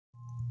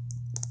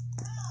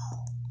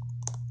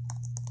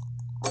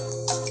Hi,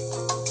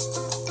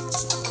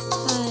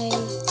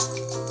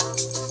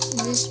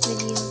 in this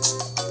video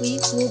we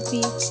will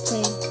be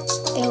playing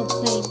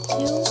Airplane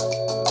 2.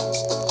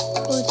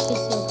 What's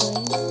this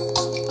airplane?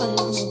 I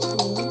have no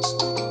clue.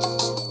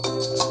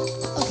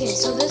 Okay,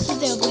 so this is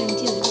Airplane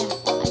 2, yeah,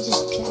 I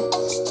just checked.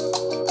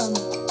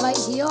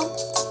 Right here,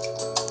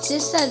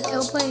 this says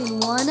Airplane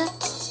 1.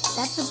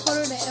 That's a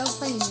part of the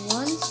Airplane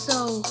 1,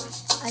 so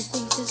I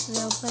think this is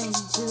Airplane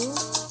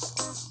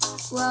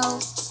 2.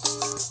 Well,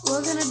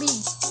 we're gonna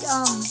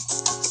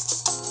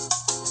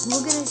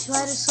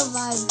try to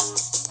survive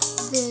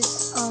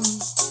this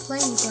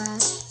plane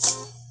crash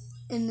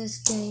in this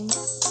game,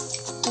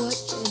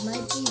 which it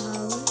might be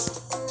hard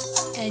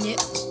and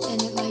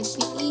it might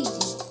be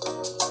easy.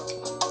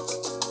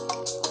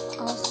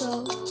 Also,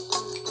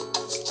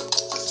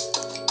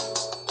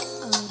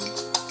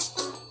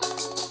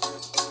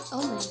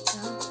 oh my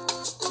god,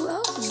 who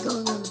else is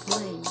going on the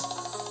plane?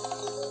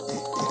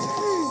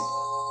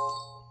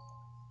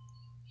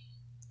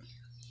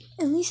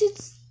 At least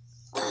it's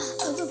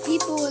other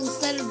people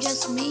instead of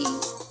just me.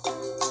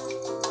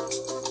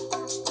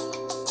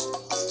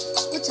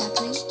 What's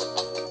happening?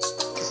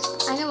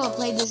 I never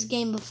played this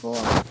game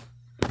before,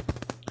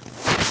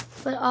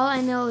 but all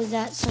I know is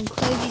that some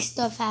crazy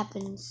stuff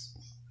happens.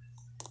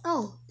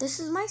 Oh, this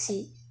is my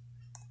seat.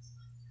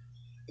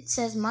 It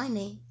says my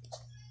name.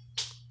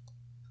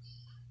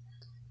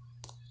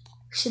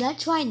 Should I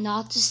try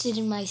not to sit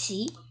in my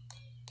seat?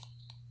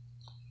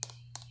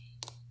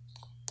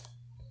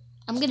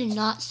 I'm gonna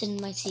not sit in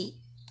my seat.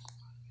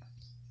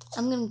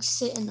 I'm gonna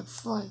sit in the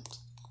front,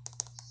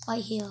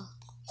 right here.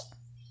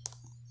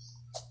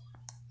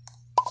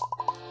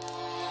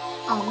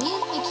 Oh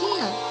man, I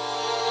can't.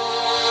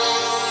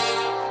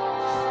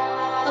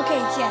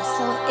 Okay, yes,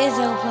 so it is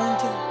Airplane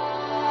 2.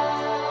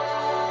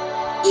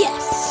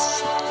 Yes,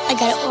 I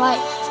got it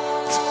right.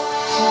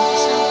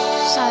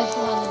 Sorry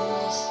for all the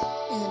noise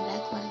in the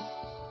background.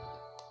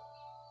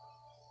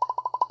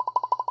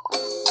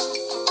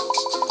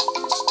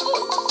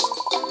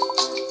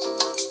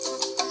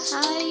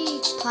 Hi,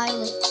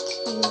 pilot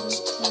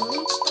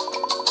Kelly.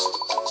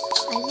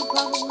 As you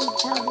probably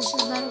tell, this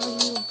is not a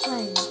real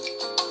plane.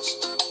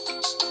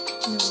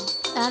 No,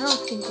 I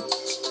don't think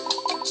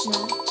it's... No.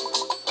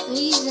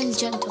 Ladies and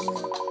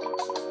gentlemen,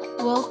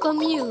 welcome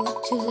you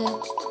to the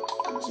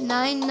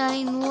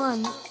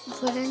 991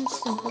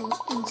 Peninsula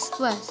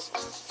Express.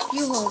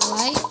 You are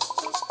right.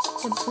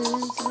 The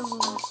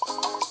Peninsula.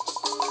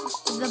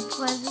 The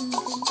President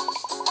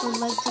would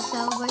like to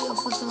celebrate your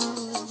personal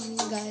with you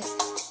guys.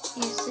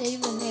 You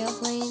saved an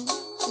airplane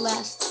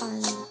last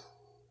time.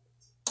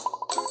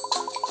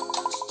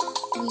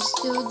 We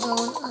still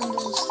don't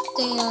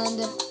understand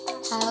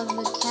how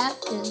the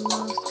captain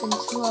lost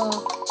control.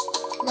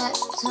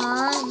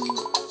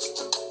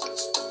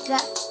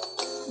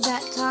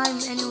 That time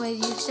anyways,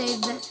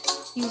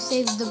 you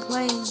saved the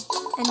plane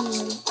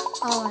anyway.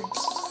 Alright,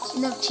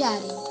 enough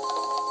chatting.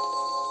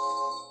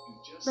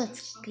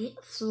 Let's get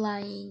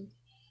flying.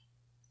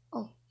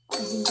 Oh, I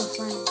think we're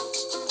flying.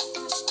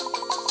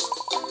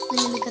 Let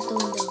me look at the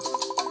window.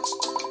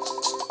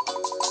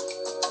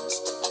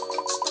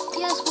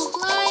 Yes, we're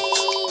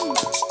flying!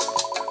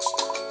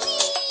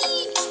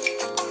 Whee!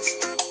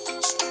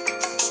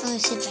 I'm gonna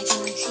sit back in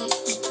my seat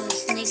before the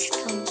snakes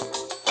come.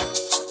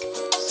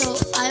 So,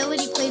 I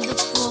already played the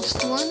first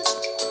one,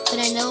 but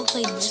I never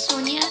played this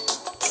one yet.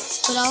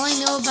 But all I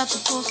know about the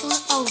first one...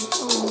 Oh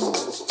no.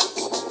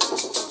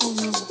 Oh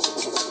no.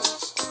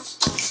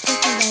 Listen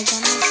guys,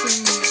 I'm not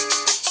doing this.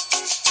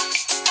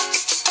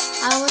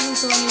 I wasn't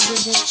the one who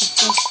did this the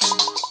first time.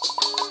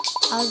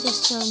 I was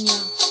just showing you.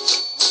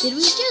 Did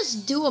we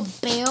just do a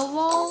barrel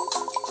roll?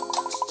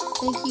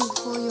 Thank you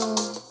for your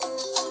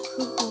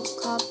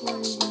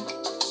cooperation.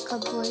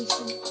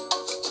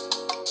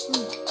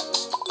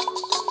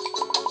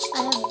 I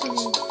have been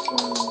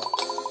informed.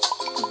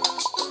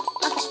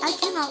 Okay, I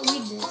cannot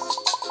read this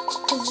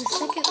because the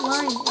second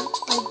line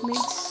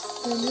makes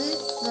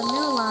the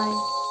new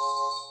line,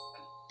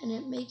 and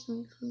it makes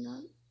me from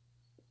not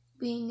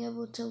being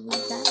able to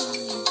read that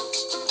line.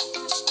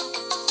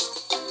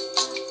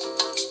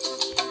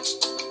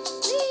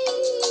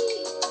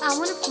 Whee! I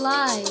want to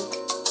fly.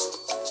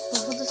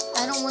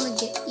 I don't want to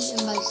get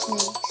eaten by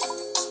snakes.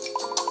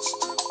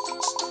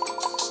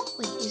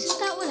 Wait, isn't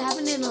that what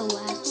happened in the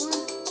last one?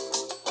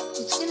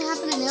 It's gonna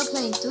happen in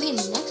Airplane 3 in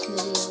the next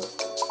video.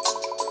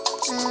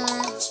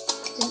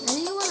 Did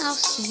anyone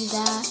else see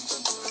that?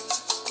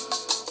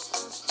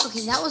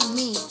 Okay, that was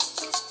me.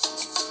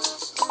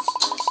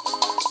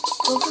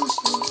 Welcome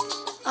to...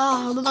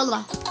 blah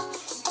blah.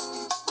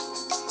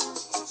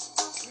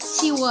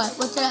 See what?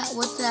 What did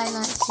I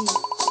not see?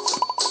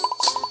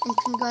 And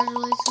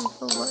congratulations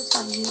for what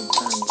have you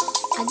done.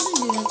 I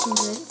didn't do nothing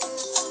good.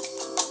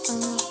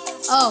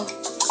 Oh,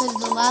 because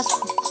the last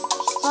one.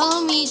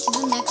 Follow me to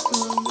the next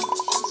room.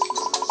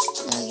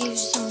 And I'll give you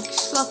some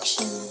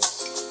instructions.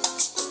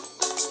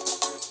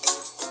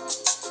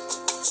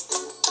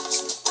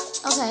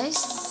 Okay,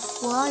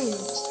 where are you?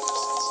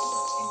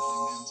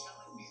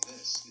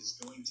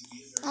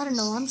 I don't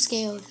know, I'm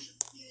scared.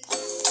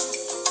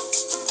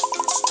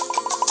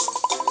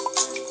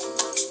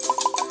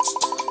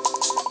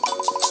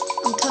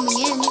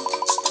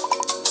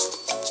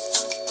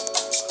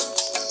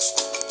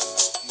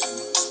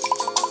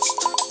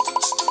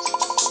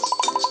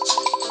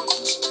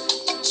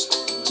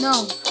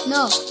 No,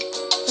 no.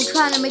 They're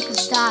trying to make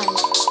us die.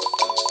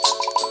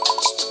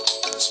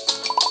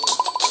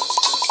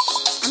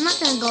 I'm not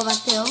gonna go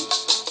back there.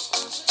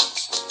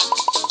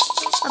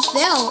 Up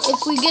there,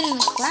 if we get in a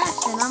crash,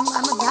 then I'm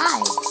gonna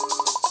die.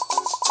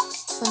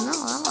 So no,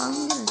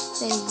 I'm gonna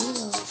stay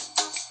here.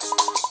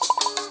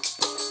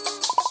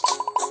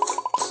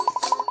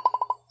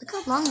 Look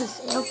how long this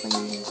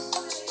airplane is.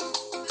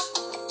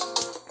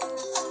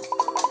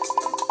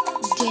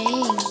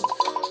 Dang.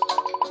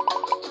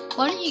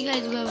 Why don't you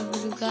guys grab a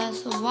little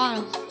glass of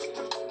water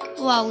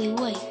while we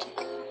wait?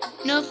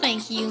 No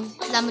thank you,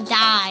 because I'm gonna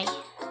die.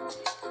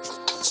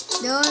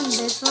 They're in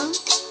this room.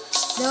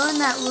 They're in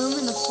that room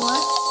in the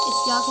front, if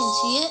y'all can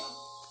see it,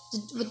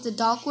 with the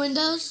dark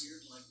windows.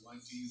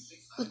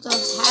 With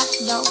those half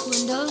dark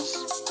windows.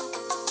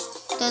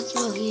 That's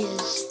where he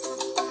is.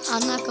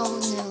 I'm not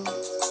going there.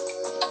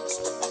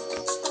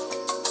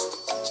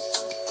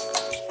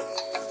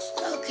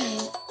 Okay.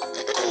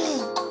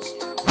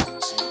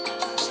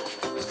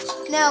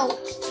 Now,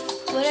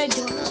 what I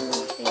don't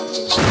understand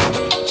is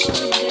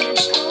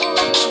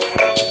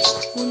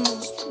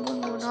when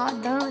we're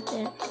not done with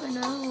it, when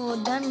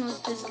we're done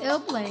with this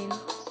airplane,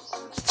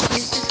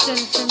 is this gonna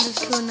send us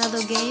to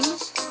another game?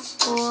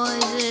 Or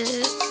is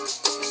it,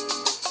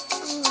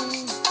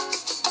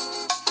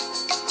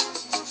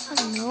 I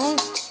don't know.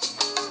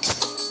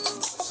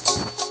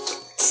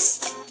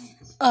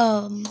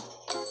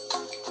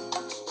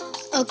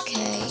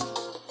 Okay.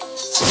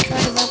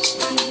 Sorry about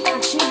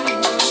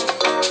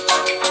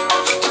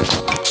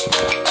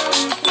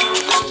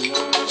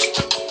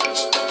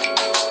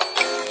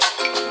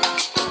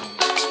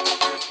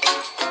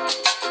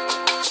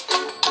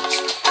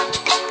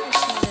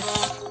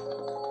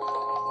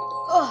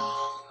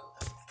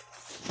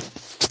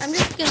I'm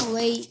just gonna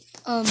wait.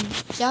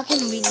 Y'all can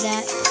read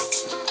that.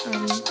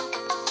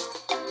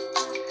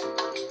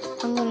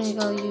 I'm gonna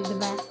go use the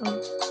bathroom.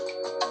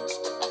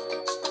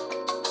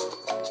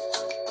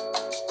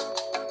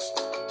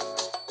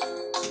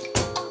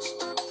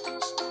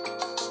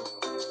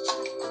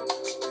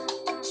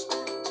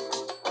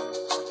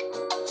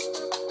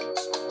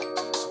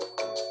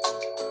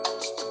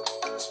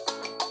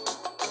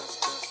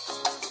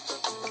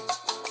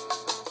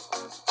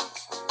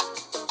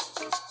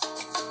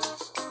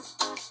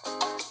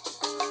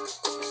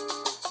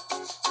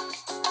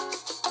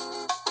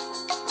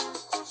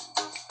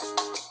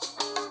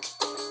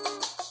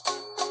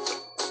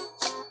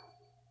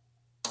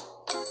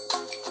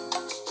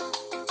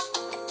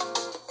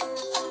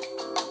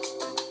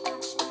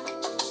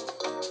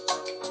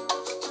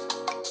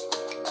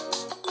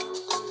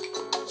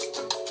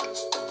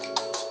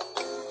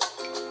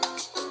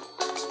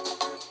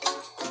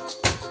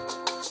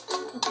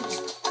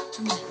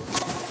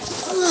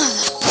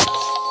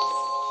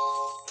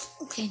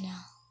 Okay,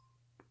 now.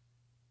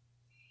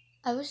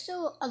 I wish there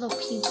were other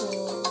people.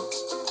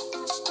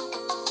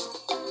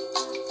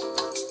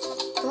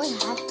 Do I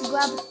have to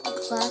grab a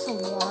glass of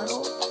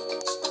water?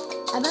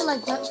 I bet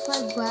like right if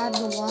I grab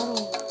the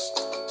water,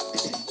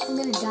 I'm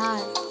gonna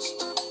die.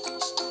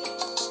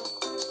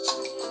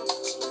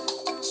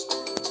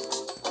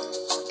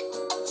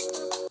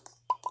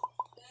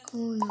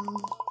 Oh no.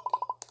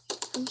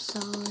 I'm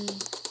sorry.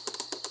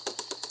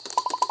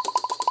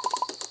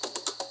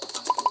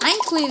 I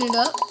ain't clean it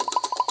up.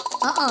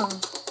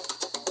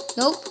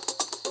 Nope.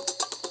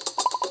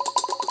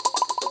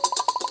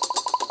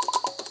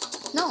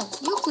 No,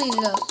 you clean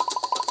it up.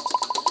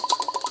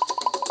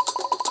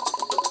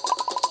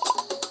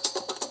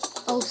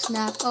 Oh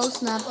snap, oh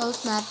snap, oh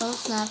snap, oh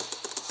snap.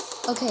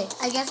 Okay,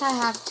 I guess I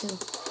have to.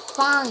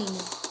 Fine.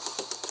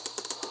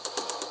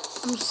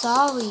 I'm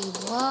sorry,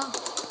 what?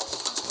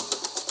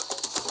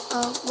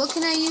 What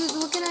can I use?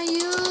 What can I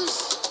use?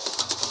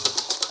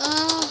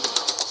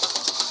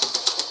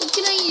 What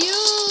can I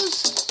use?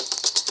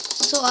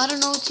 So I don't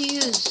know what to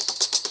use.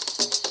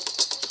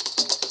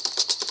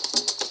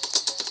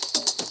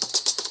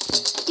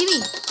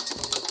 Gimme.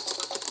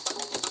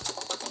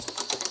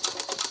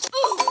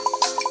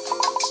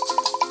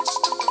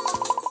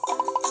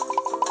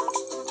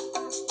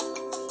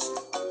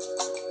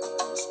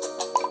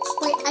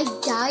 Wait, I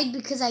died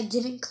because I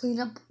didn't clean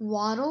up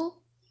water?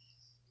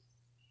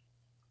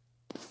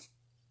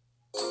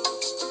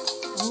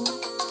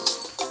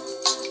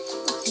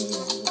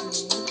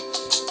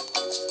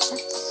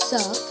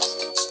 Sucks.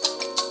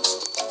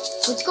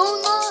 What's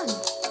going on?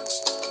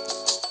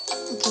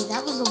 Okay,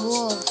 that was a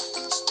wolf.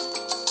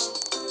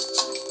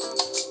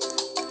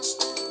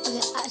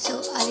 Okay,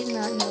 so I did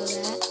not know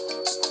that.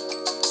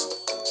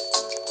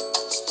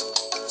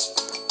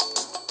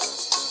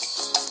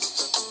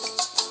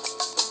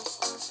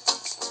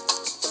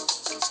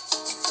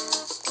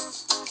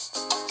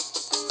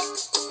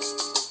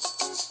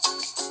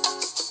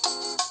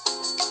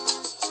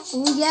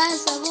 Oh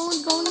yes,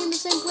 everyone's going in the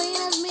same plane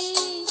as me.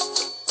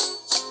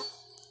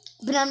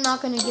 But I'm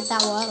not gonna get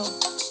that water.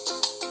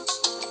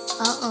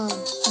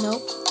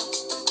 Nope.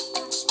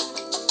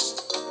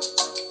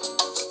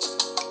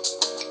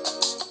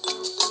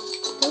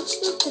 Those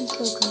two can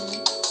still come in.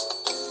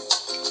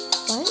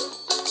 What?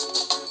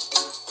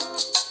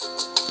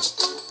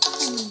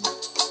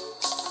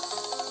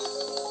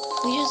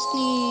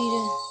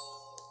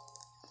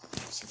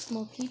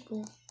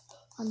 people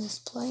on this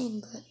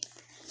plane, but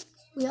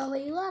we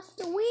already left.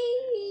 We're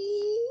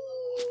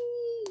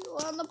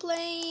on the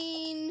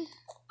plane.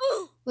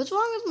 What's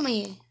wrong with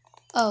me?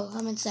 Oh,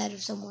 I'm inside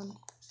of someone.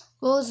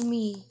 What was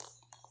me?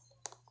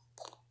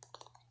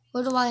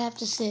 Where do I have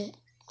to sit?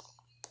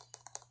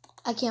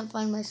 I can't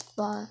find my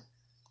spot.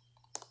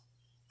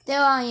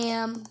 There I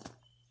am.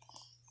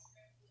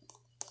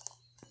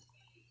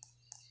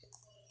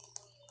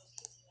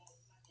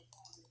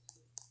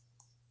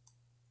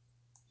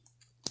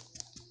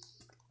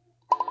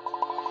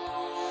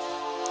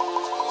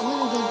 I'm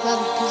gonna go grab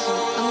a pistol.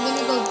 I'm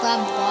gonna go grab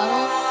a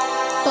bottle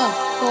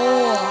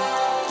before.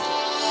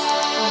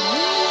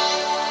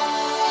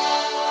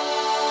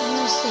 I'm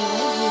gonna stay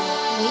right here.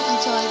 Wait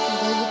until I can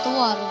go get the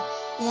water.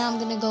 And then I'm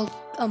gonna go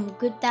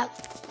get that.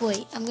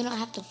 Wait, I'm gonna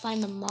have to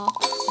find the mop.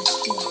 I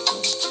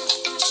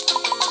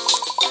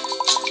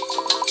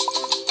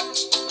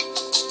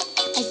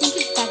think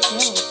it's back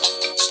there.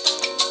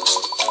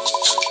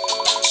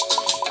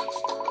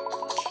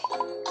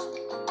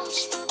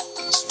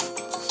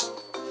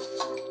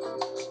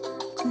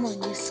 Come on,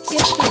 you skip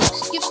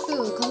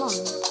through, come on.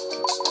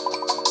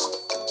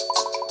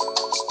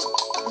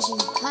 I can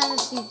kind of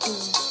see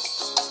through.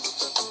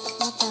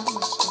 Not that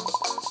much though.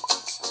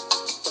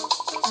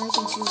 I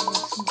can see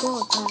this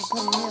gold trying to put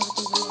in there with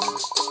the wall.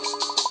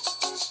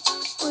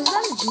 Oh, is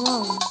that a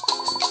drone?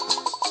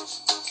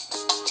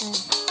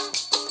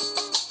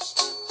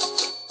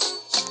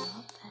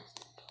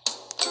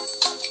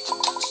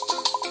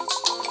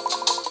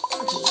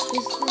 Okay,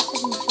 this is the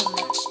second try.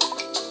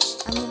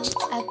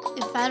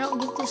 If I don't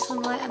get this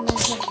one right, I'm gonna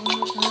try it one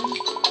more time.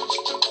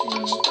 And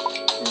then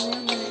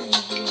I'm gonna end the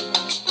video.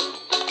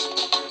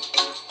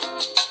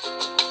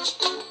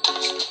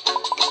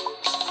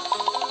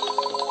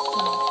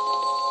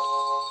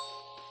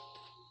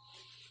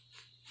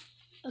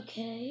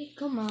 Okay,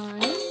 come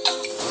on.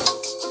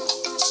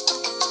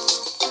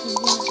 He's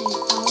gonna say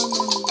follow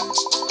me.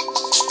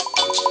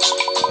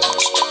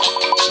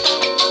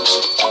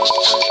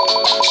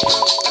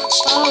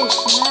 Oh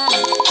snap.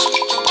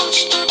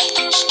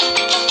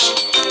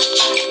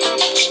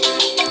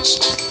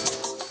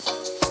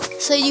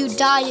 So you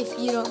die if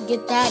you don't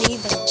get that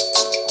either.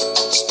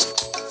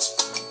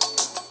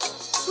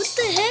 What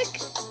the heck?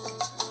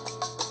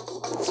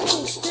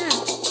 Oh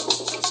snap.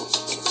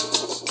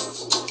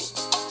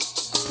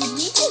 Did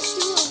we just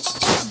do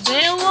a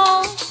bear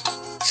wall?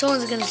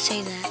 Someone's gonna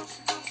say that.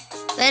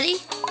 Ready?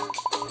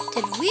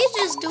 Did we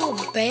just do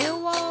a bear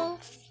wall?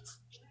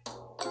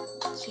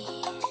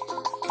 Yeah.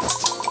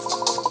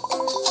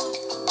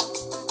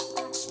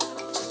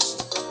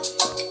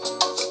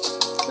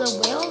 So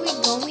where are we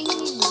going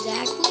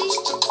exactly?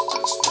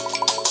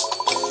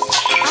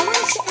 I want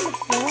to sit on the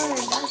floor.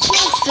 That's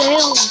not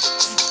fair.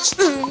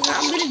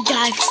 I'm gonna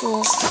die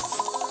full.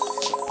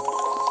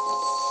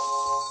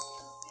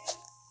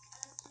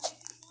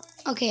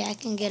 Okay, I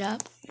can get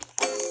up.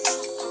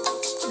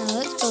 Now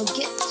let's go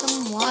get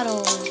some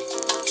water.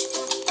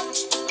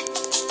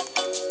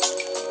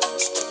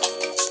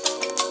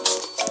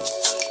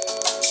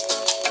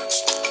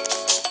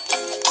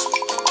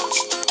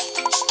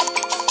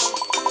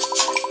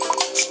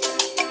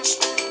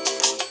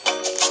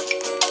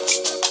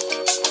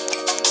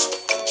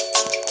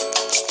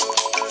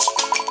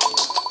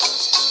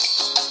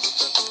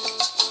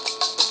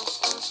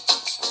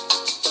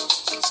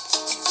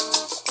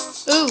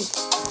 Ooh!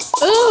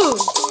 Ooh!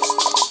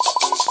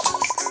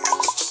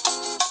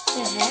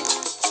 The heck?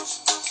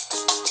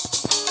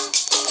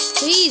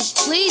 Please,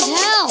 please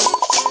help!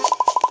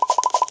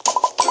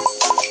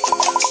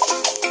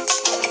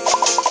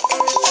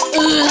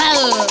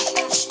 Ugh.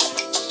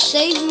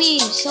 Save me,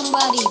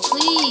 somebody,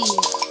 please!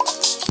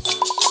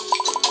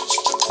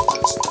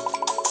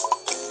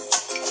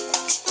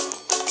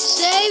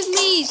 Save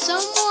me,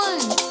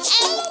 someone!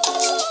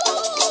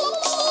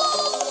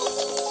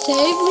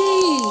 Save me!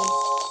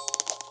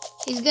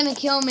 He's gonna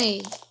kill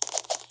me.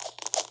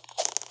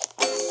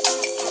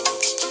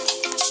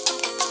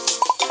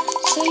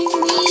 Save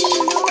me!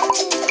 No!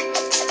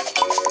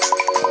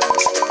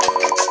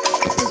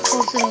 This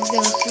person is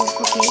gonna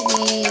suffocate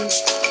me.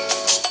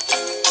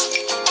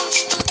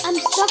 I'm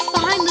stuck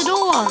behind the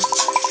door.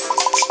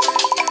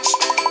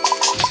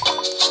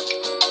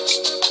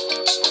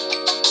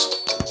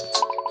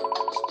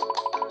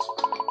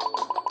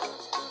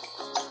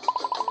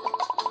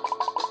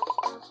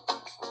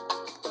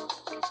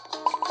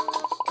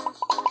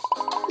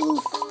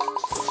 Oof.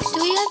 Do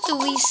we have to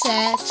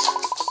reset?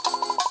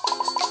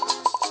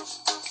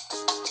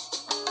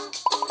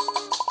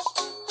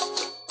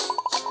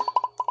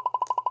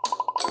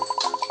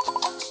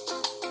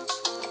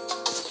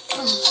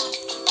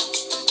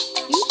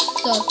 You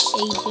suck,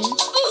 agent.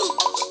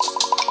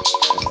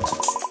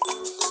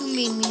 You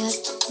made me have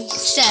to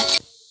reset.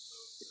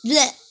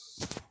 Blech.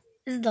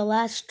 This is the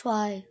last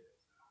try.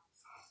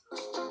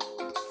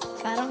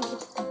 If I don't get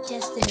to the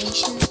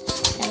destination,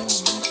 I don't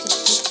have to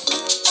get to.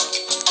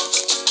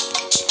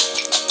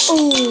 Oh.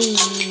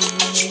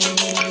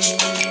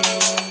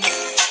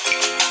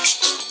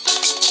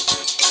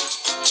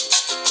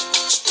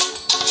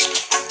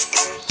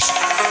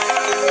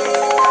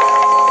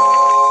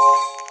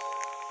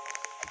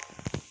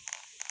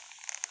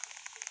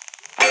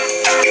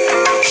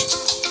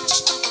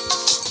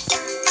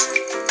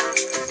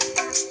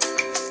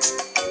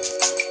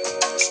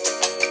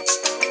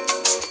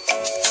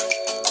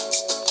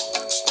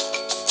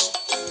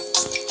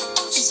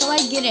 So I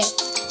get it.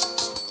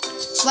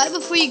 Right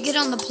before you get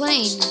on the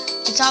plane,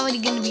 it's already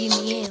gonna be in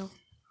the air.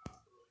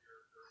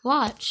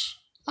 Watch.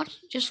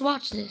 Just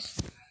watch this.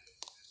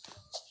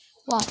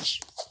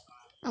 Watch.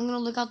 I'm gonna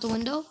look out the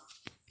window.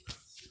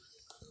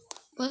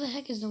 Where the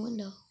heck is the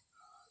window?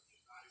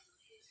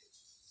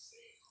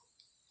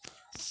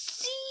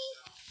 See?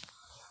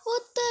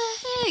 What the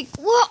heck?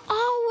 We're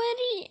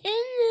already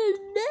in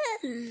the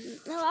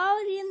We're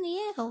already in the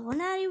air. We're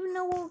not even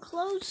nowhere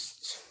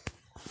close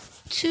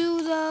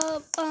to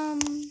the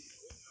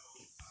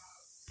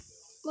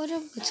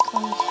whatever it's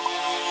called.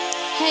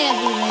 Hey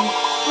everyone.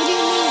 What do you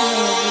mean, hey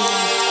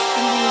everyone?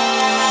 I'm the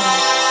only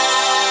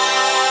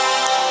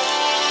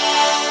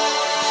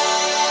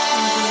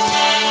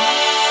one.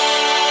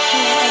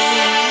 Hello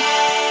everyone.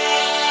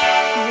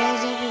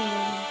 Where's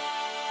everyone?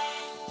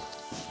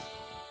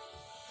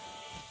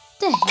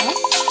 The heck?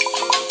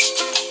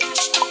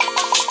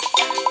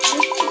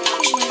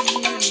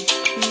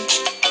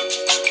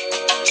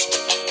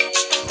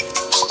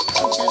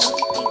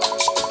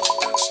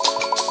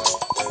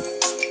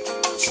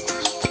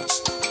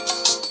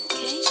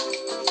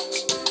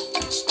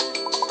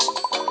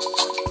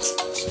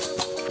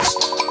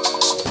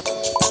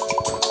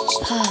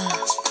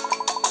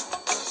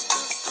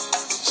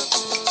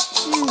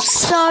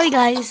 Sorry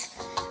guys,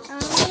 I'm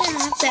gonna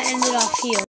have to end it off here.